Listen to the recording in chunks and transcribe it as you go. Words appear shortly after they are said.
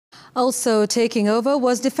Also taking over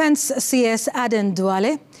was Defence CS Aden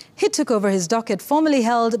Duale. He took over his docket formerly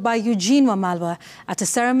held by Eugene Wamalwa at a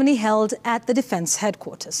ceremony held at the Defence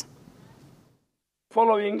headquarters.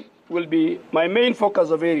 Following will be my main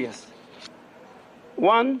focus of areas.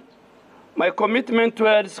 1, my commitment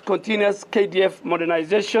towards continuous KDF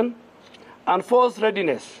modernization and force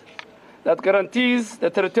readiness that guarantees the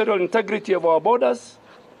territorial integrity of our borders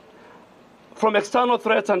from external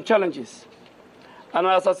threats and challenges. And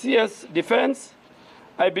as a CS Defense,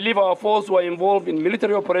 I believe our forces who are involved in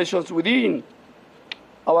military operations within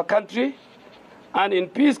our country and in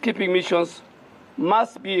peacekeeping missions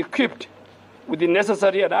must be equipped with the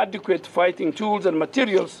necessary and adequate fighting tools and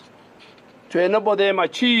materials to enable them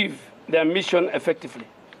achieve their mission effectively.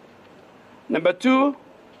 Number 2,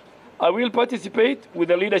 I will participate with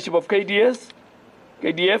the leadership of KDF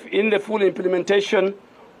in the full implementation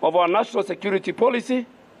of our national security policy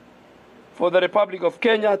for the Republic of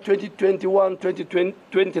Kenya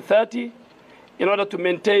 2021-2030 in order to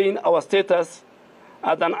maintain our status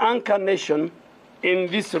as an anchor nation in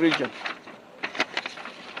this region.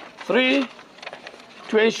 3,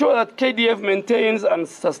 to ensure that KDF maintains and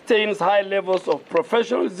sustains high levels of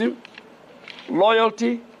professionalism,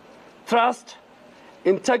 loyalty, trust,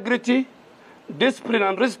 integrity, discipline,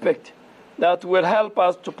 and respect that will help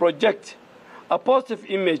us to project a positive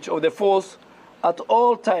image of the force at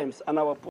all times and our